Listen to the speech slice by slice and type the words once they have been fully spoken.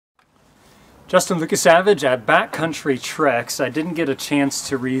Justin Lucas Savage at Backcountry Treks. I didn't get a chance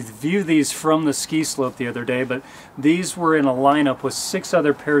to review these from the ski slope the other day, but these were in a lineup with 6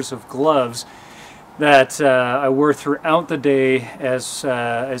 other pairs of gloves that I wore throughout the day as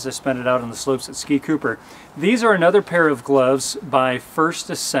I spent it out on the slopes at Ski Cooper. These are another pair of gloves by First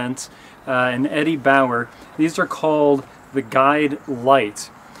Ascent and Eddie Bauer. These are called the Guide Lite.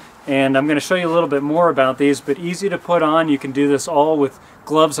 And I'm going to show you a little bit more about these, but easy to put on. You can do this all with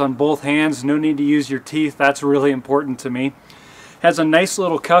gloves on both hands. No need to use your teeth. That's really important to me. Has a nice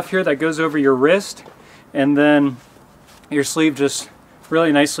little cuff here that goes over your wrist, and then your sleeve just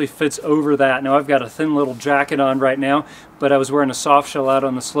really nicely fits over that. Now I've got a thin little jacket on right now, but I was wearing a soft shell out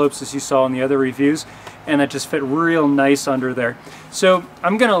on the slopes as you saw in the other reviews, and it just fit real nice under there. So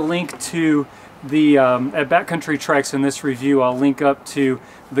I'm going to link to the at Backcountry Treks in this review. I'll link up to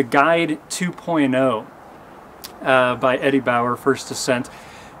the Guide 2.0 by Eddie Bauer, First Ascent.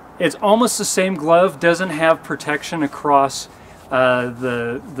 It's almost the same glove, doesn't have protection across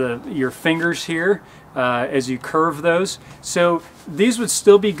your fingers here as you curve those. So these would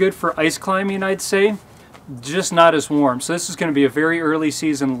still be good for ice climbing, I'd say, just not as warm. So this is going to be a very early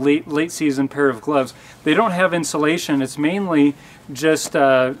season, late season pair of gloves. They don't have insulation. It's mainly just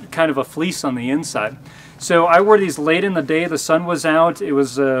kind of a fleece on the inside. So I wore these late in the day. The sun was out. It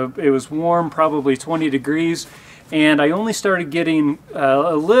was warm, probably 20 degrees. And I only started getting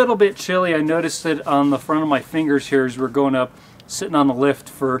a little bit chilly. I noticed it on the front of my fingers here as we're going up, sitting on the lift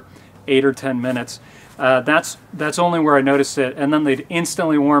for 8 or 10 minutes. That's only where I noticed it, and then they'd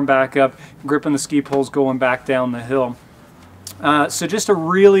instantly warm back up, gripping the ski poles going back down the hill. So just a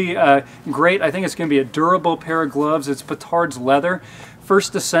really great, I think it's going to be a durable pair of gloves. It's Petard's leather.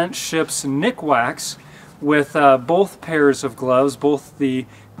 First Ascent ships Nikwax with both pairs of gloves, both the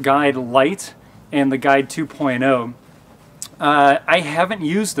Guide Lite and the Guide 2.0. I haven't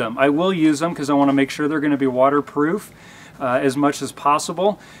used them. I will use them because I want to make sure they're going to be waterproof as much as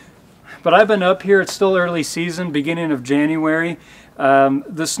possible. But I've been up here, it's still early season, beginning of January.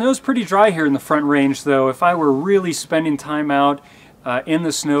 The snow's pretty dry here in the Front Range though. If I were really spending time out in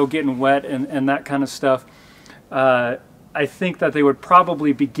the snow, getting wet and that kind of stuff, I think that they would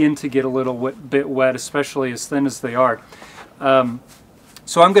probably begin to get a little bit wet, especially as thin as they are.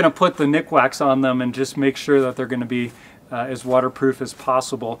 So I'm going to put the Nikwax on them and just make sure that they're going to be as waterproof as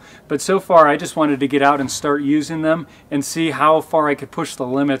possible. But so far I just wanted to get out and start using them and see how far I could push the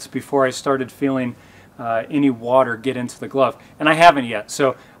limits before I started feeling any water get into the glove. And I haven't yet,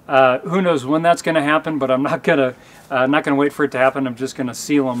 so who knows when that's going to happen, but I'm not going to wait for it to happen. I'm just going to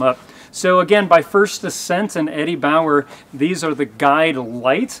seal them up. So again, by First Ascent and Eddie Bauer, these are the Guide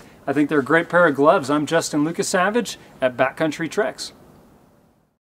Lite. I think they're a great pair of gloves. I'm Justin Lucas Savage at Backcountry Treks.